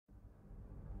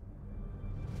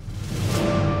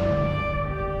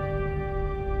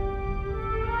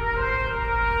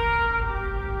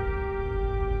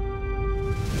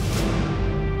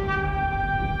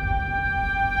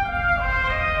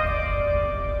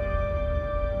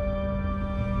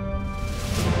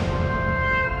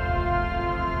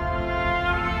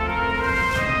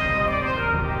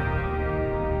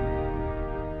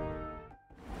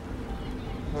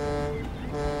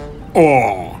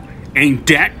Ain't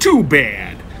that too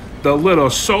bad? The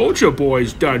little soldier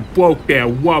boys done broke their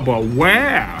rubber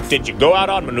waff. Did you go out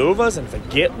on maneuvers and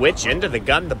forget which end of the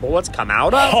gun the bullets come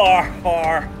out of? Har,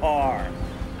 har, har.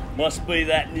 Must be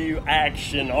that new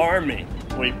action army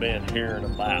we've been hearing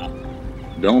about.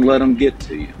 Don't let them get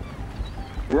to you.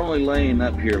 We're only laying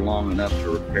up here long enough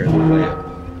to repair the whale.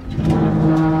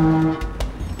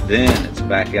 Then it's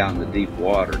back out in the deep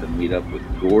water to meet up with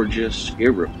gorgeous,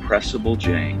 irrepressible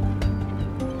Jane.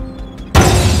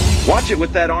 Watch it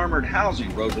with that armored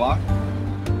housing, Roadblock.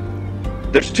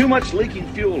 There's too much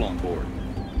leaking fuel on board.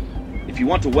 If you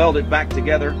want to weld it back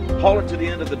together, haul it to the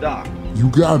end of the dock.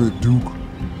 You got it, Duke.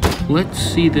 Let's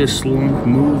see this lunk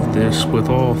move this with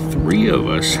all three of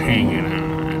us hanging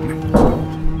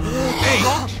on.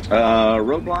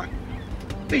 Roadblock,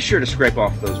 be sure to scrape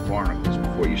off those barnacles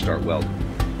before you start welding.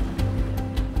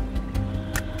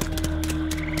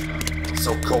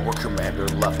 So Cobra Commander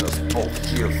left us both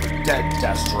here for dead,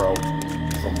 Destro.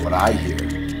 From what I hear,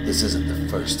 this isn't the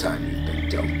first time you've been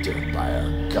dealt dirt by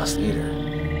our Gus leader.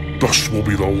 This will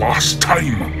be the last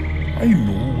time. I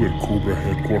know where Cobra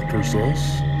headquarters is.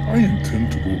 I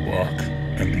intend to go back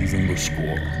and even the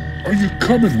score. Are you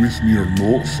coming with me or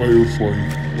not,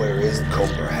 Firefly? Where is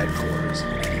Cobra headquarters?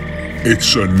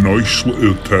 It's a nice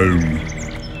little town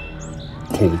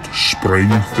called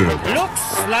Springfield. Looks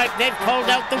like they've called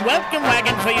out the welcome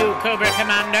wagon for you, Cobra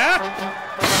Commander.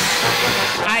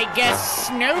 I guess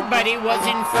nobody was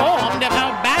informed of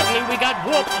how badly we got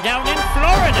whooped down in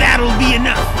Florida. That'll be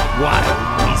enough, Wild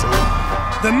Weasel.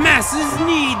 The masses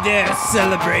need their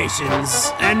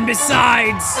celebrations. And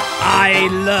besides, I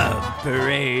love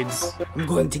parades. I'm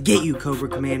going to get you, Cobra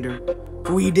Commander,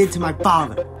 for what you did to my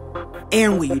father,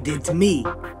 and what you did to me.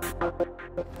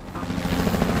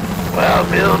 Well,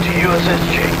 Bill to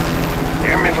USSG.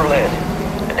 Hear me for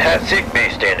landing. And have sick bay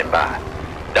standing by.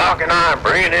 Doc and I are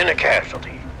bringing in a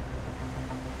casualty.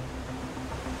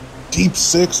 Deep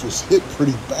Six was hit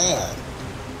pretty bad.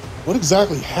 What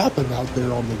exactly happened out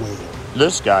there on the whale?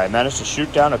 This guy managed to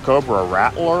shoot down a Cobra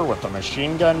Rattler with a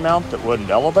machine gun mount that wouldn't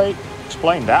elevate?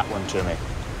 Explain that one to me.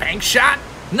 Bank shot?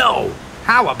 No.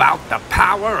 How about the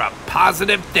power of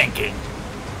positive thinking?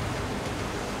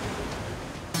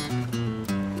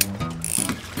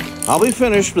 I'll be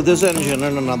finished with this engine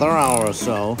in another hour or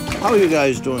so. How are you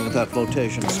guys doing with that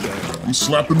flotation skirt? I'm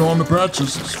slapping on the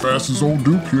patches as fast as old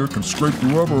Duke here can scrape the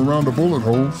rubber around the bullet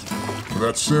holes with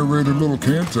that serrated little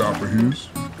can top of his.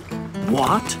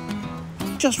 What?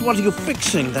 Just what are you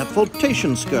fixing that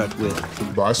flotation skirt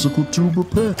with? Bicycle tube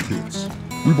repair kits.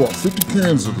 We bought 50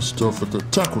 cans of the stuff at the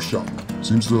tackle shop.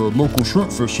 Seems the local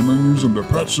shrimp fishermen use them to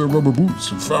patch their rubber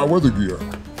boots and foul weather gear.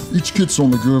 Each kit's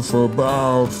only good for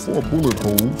about 4 bullet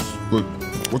holes, but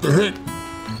what the heck?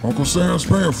 Uncle Sam's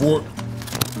paying for it.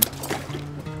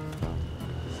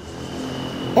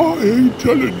 I ain't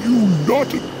telling you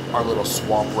nothing. Our little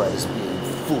swamp rat is being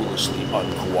foolishly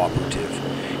uncooperative.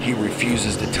 He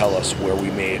refuses to tell us where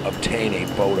we may obtain a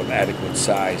boat of adequate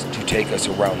size to take us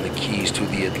around the keys to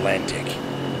the Atlantic.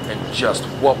 And just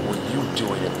what were you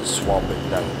doing at the swamp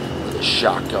at night with a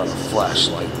shotgun, a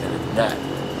flashlight, and a net?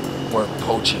 Weren't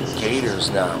poaching gators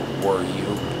now, were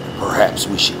you? Perhaps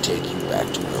we should take you back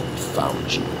to where we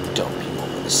found you and dump you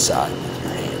over the side with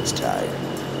your hands tied.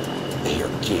 I hear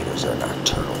gators are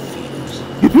nocturnal feeders.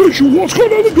 The place you want's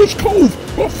called Elegance Cove,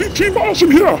 about 15 miles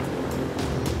from here.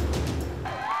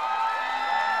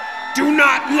 Do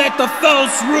not let the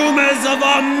false rumors of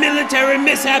our military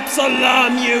mishaps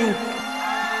alarm you.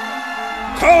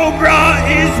 Cobra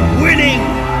is winning.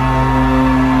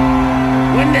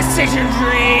 When the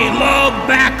citizenry loll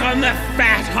back on the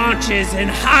fat haunches and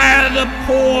hire the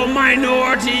poor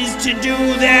minorities to do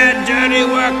their dirty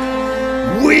work,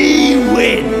 we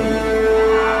win.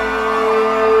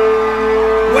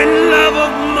 When love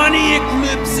of money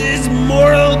eclipses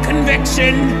moral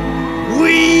conviction,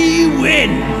 we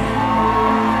win.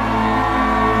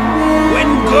 When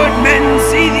good men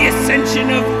see the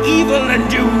ascension of evil and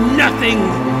do nothing,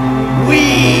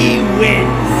 we win.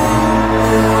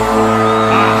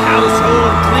 Our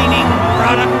household cleaning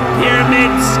product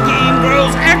pyramid scheme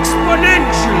grows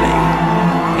exponentially.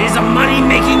 It is a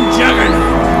money-making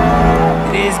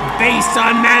juggernaut. It is based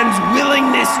on man's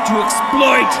willingness to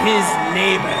exploit his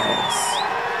neighbors.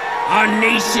 Our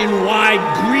nationwide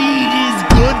greed is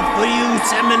good for you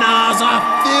seminars are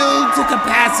filled to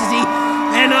capacity,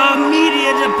 and our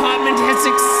media department has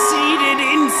succeeded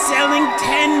in selling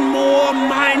 10 more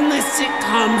mindless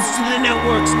sitcoms to the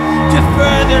networks to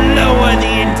further lower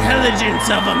the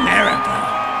intelligence of America.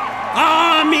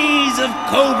 Armies of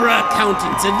Cobra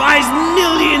accountants advise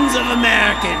millions of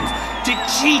Americans to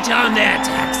cheat on their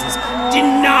taxes,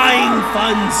 denying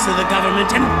funds to the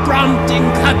government and prompting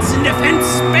cuts in defense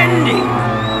spending.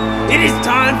 It is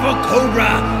time for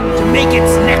Cobra to make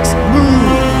its next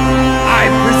move. I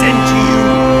present to you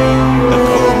the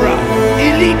Cobra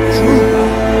Elite Trooper,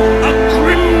 a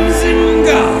Crimson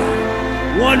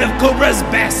Guard, one of Cobra's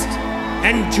best,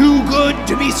 and too good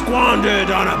to be squandered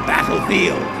on a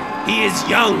battlefield. He is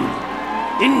young,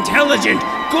 intelligent,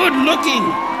 good-looking,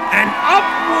 and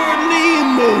upwardly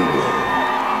mobile.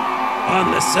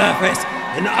 On the surface,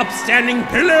 an upstanding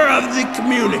pillar of the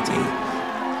community.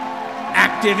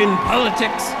 Active in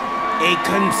politics, a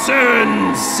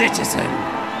concerned citizen.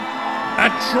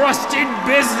 A trusted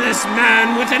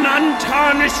businessman with an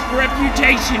untarnished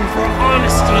reputation for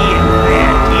honesty and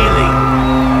fair dealing.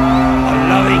 A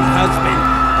loving husband,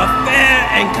 a fair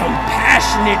and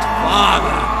compassionate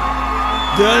father.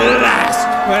 The last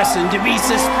person to be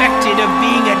suspected of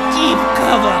being a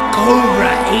deep-cover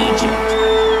Cobra agent.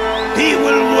 He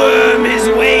will worm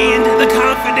his way into the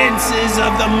confidences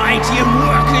of the mighty and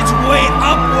work his way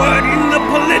upward in the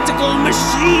political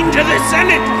machine to the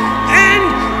Senate, and,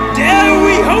 dare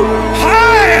we hope,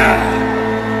 higher!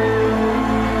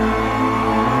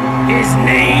 His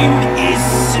name is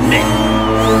Smith,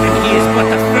 and he is but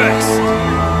the first.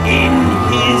 In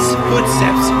his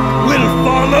footsteps will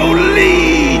follow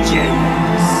legions.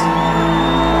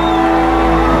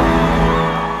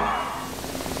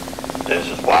 This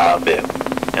is Wild Bill.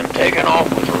 I'm taking off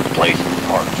with replacement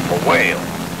parts for Whale.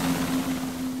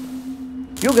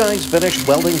 You guys finished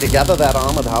welding together that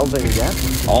armored housing yet?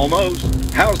 Almost.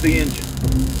 How's the engine?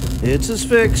 It's as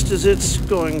fixed as it's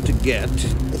going to get.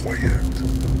 Quiet.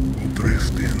 We'll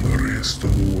drift in the rest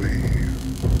of the way.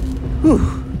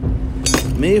 Whew.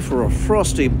 Me for a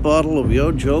frosty bottle of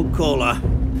Yojo Cola.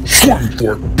 Swing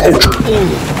for it, poacher!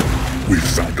 We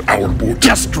found our boat.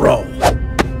 Destro!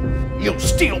 You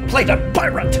steel-plated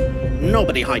pirate!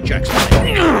 Nobody hijacks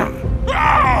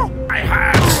I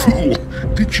have! Fool!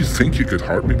 Did you think you could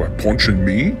hurt me by punching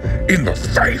me in the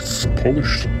face?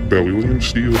 Polished beryllium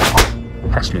steel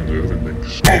has no nerve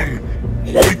endings.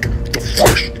 Unlike the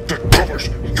flesh that covers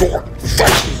your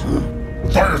face!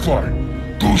 Firefly!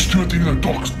 Those two at the other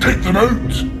docks, take them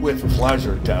out! With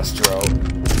pleasure, Destro.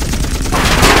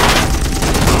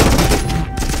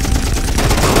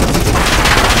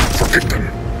 Forget them.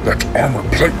 That's armor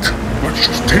plate. Let's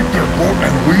just take their boat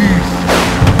and leave.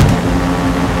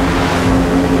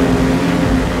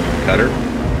 Cutter,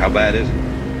 how bad is it?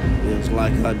 Feels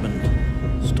like I've been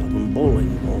stopping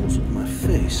bowling balls with my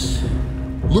face.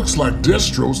 Looks like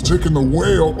Destro's taking the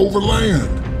whale over land.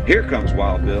 Here comes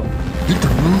Wild Bill. He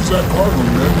could lose that cargo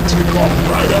net and take off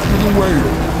right after the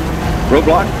whale.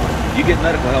 Roadblock, you get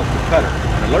medical help for Cutter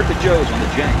and alert the Joes on the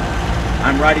Jane.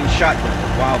 I'm riding shotgun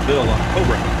with Wild Bill on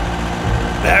Cobra.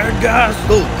 Bad guys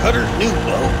stole Cutter's new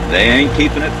boat. They ain't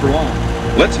keeping it for long.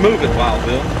 Let's move it, Wild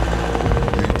Bill.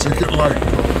 Hey, take it light,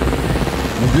 bro.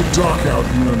 We'll get Doc out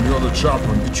here in the other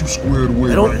chopper and get you squared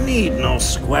away. I don't need no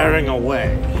squaring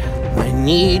away. I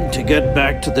need to get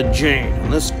back to the Jane,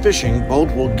 and this fishing boat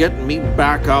will get me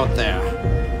back out there.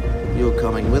 You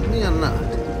coming with me or not?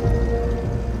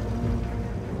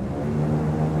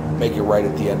 Make it right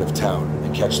at the end of town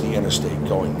and catch the interstate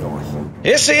going north.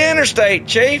 It's the interstate,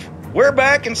 Chief. We're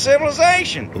back in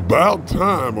civilization. About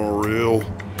time, RL.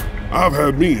 I've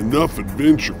had me enough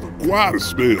adventure for quite a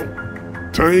spell.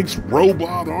 Tanks,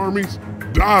 robot armies,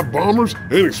 dive bombers,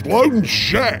 and exploding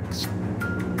shacks.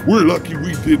 We're lucky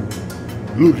we didn't.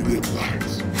 Look at them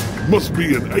lights. Must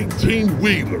be an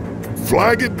 18-wheeler.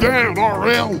 Flag it down,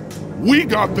 RL. We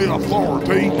got the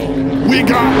authority. We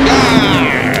got...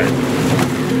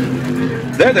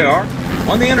 There they are,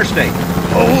 on the interstate.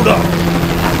 Hold up.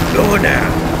 I'm going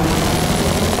down.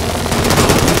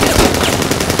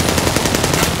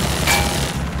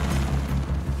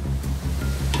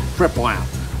 Tripwire.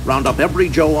 Round up every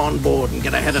Joe on board and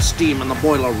get a head of steam in the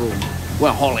boiler room.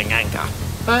 We're hauling anchor.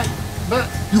 But...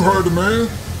 You heard the man.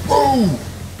 Move!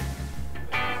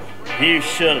 You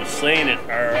should have seen it,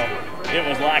 Earl. It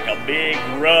was like a big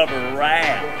rubber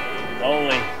raft,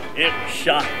 only it was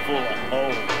shot full of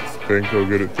holes. Think they'll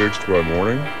get it fixed by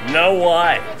morning? No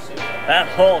way. That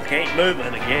Hulk ain't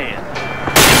moving again.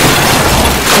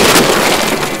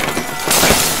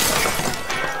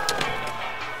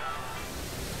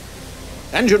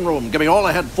 Engine room, give me all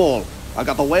ahead full. I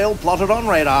got the whale plotted on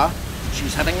radar.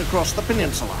 She's heading across the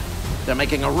peninsula. They're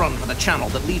making a run for the channel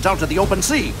that leads out to the open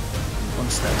sea.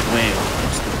 Once that whale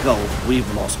hits the Gulf,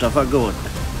 we've lost her for good.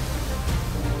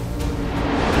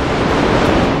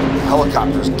 The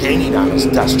helicopter's gaining on us,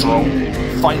 Destro.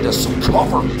 Find us some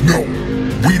cover. No,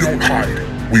 we don't hide.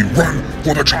 We run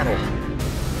for the channel.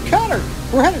 Cutter!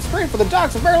 We're headed straight for the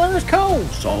docks of Marylanders Cove!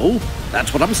 So,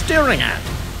 that's what I'm steering at.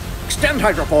 Extend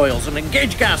hydrofoils and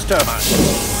engage gas turbines.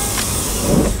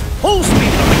 Full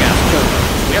speed on the gas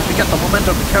turbines. We have to get the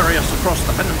momentum to carry us across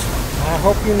the peninsula. I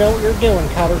hope you know what you're doing,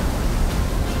 Cutter.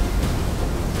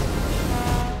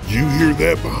 You hear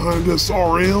that behind us,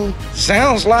 RL?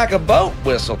 Sounds like a boat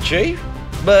whistle, Chief,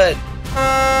 but...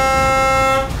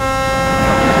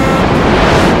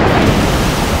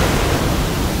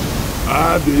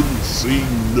 I didn't see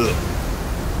nothing.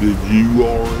 Did you,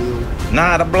 RL?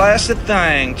 Not a blasted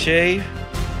thing, Chief.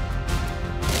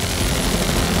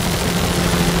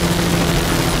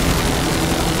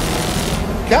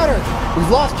 Cutter, we've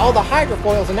lost all the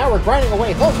hydrofoils and now we're grinding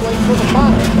away hopefully for the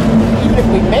bottom. Even if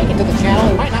we make it to the channel,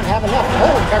 we might not have enough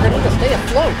coal integrity to stay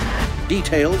afloat.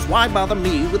 Details? Why bother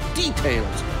me with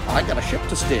details? I got a ship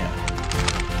to steer.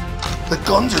 The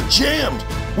guns are jammed.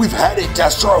 We've had it,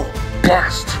 Destro.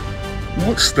 Blast!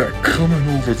 What's that coming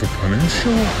over the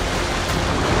peninsula?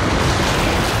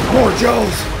 More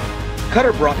Joes.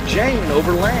 Cutter brought Jane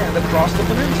over land across the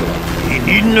peninsula. You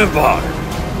needn't have bothered.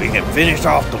 We can finish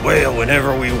off the whale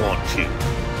whenever we want to.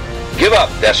 Give up,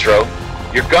 Destro.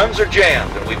 Your guns are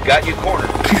jammed and we've got you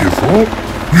cornered. Give up?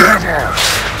 Never!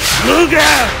 Look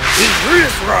out! His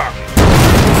wrist rocket!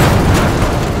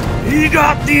 He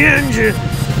got the engine!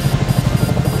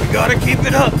 We gotta keep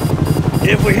it up.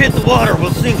 If we hit the water,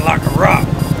 we'll sink like a rock.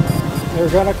 They're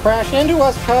gonna crash into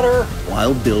us, Cutter.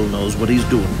 Wild Bill knows what he's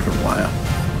doing, Tripwire.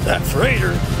 That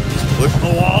freighter is pushing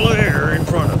a wall of air in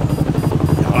front of him.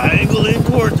 If I angle in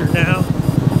towards her now,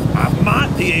 I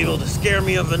might be able to scare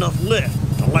me of enough lift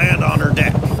to land on her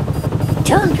deck.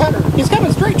 Turn, Cutter! He's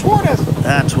coming straight toward us!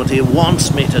 That's what he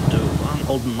wants me to do. I'm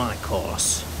holding my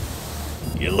course.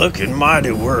 You're looking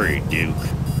mighty worried, Duke.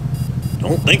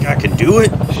 Don't think I can do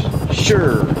it?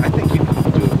 Sure, I think you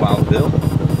can do it, Wild Bill.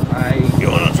 You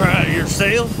wanna try it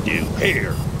yourself? Duke,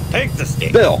 here, take the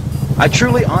stick. Bill, I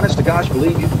truly, honest to gosh,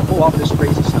 believe you can pull off this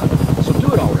crazy stunt. So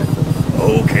do it already.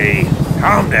 Okay,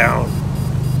 calm down.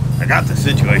 I got the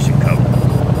situation covered.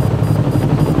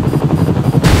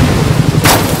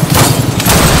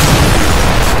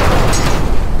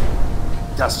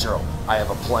 Destro, I have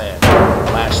a plan.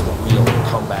 Lash the reel and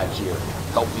come back here.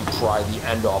 Help me pry the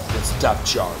end off this depth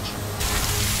charge.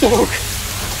 Luke!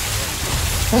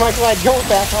 Am I glad you're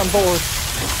back on board?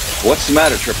 What's the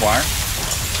matter, Tripwire?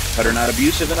 Cutter not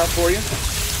abusive enough for you?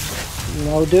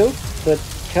 No, Duke, but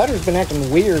Cutter's been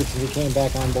acting weird since he came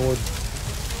back on board.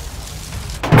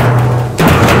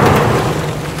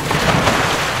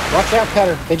 Watch out,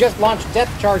 Cutter. They just launched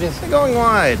depth charges. They're going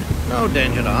wide. No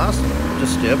danger to us.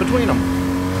 Just steer between them.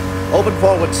 Open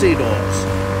forward sea doors.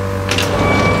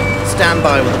 Stand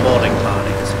by with the boarding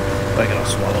parties. They're gonna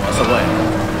swallow us away.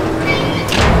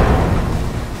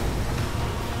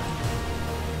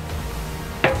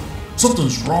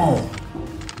 Something's wrong.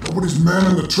 Nobody's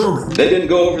manning the turret. They didn't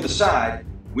go over the side.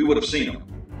 We would have seen them.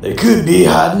 They could be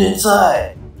hiding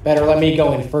inside. Better let me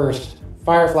go in first.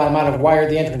 Firefly might have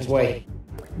wired the entranceway.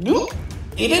 Nope.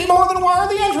 He did more than wire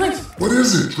the entrance. What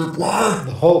is it, Tripwire?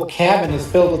 The whole cabin is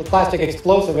filled with plastic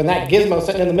explosive, and that gizmo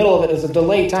sitting in the middle of it is a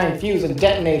delay time fuse and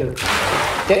detonator.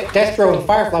 Destro and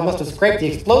Firefly must have scraped the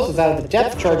explosives out of the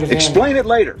depth charges. Explain it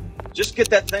later. Just get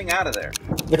that thing out of there.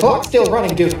 The clock's still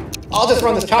running, Duke. I'll just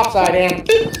run this topside and...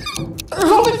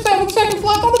 There's only 7 seconds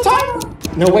left on the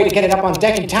timer! No way to get it up on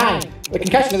deck in time. The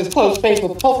concussion of this closed space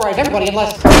will pulverize everybody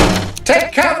unless...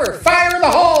 Take cover! Fire in the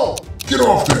hole! Get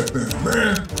off that thing,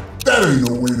 man. That ain't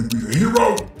no way to be a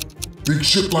hero. Big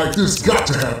ship like this got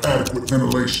to have adequate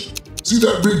ventilation. See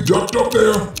that big duct up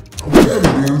there? I bet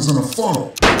it ends in a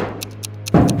funnel.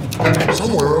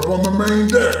 Somewhere up on the main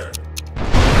deck.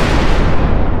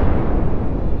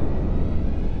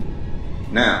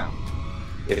 Now,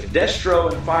 if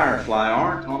Destro and Firefly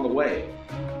aren't on the way,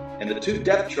 and the 2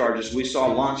 depth charges we saw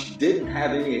launched didn't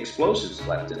have any explosives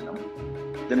left in them,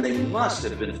 then they must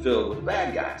have been filled with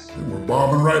bad guys. They were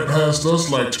bobbing right past us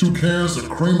like 2 cans of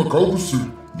cream of Cobra soup.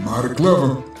 Mighty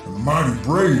clever and mighty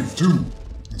brave, too.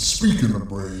 And speaking of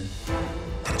brave,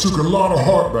 I took a lot of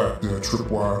heart back there,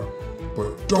 Tripwire,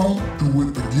 but don't do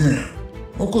it again.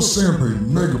 Uncle Sam paid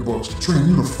megabucks to train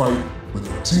you to fight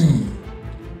with a team.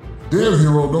 Dead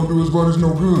hero don't do his buddies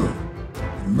no good.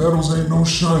 And medals ain't no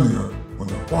shinier when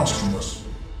they're posthumous.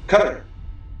 Cutter,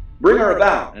 bring her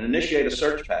about and initiate a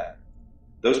search pattern.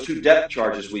 Those 2 depth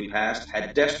charges we passed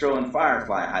had Destro and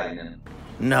Firefly hiding in them.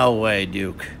 No way,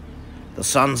 Duke. The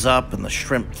sun's up and the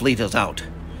shrimp fleet is out.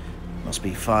 Must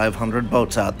be 500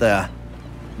 boats out there.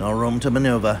 No room to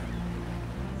maneuver.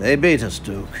 They beat us,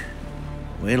 Duke.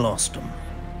 We lost them.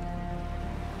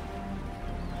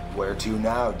 Where to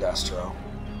now, Destro?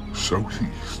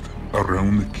 southeast,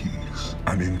 around the Keys,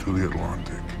 and into the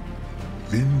Atlantic.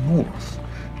 Then north,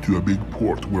 to a big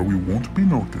port where we won't be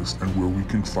noticed and where we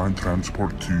can find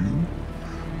transport to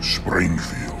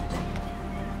Springfield.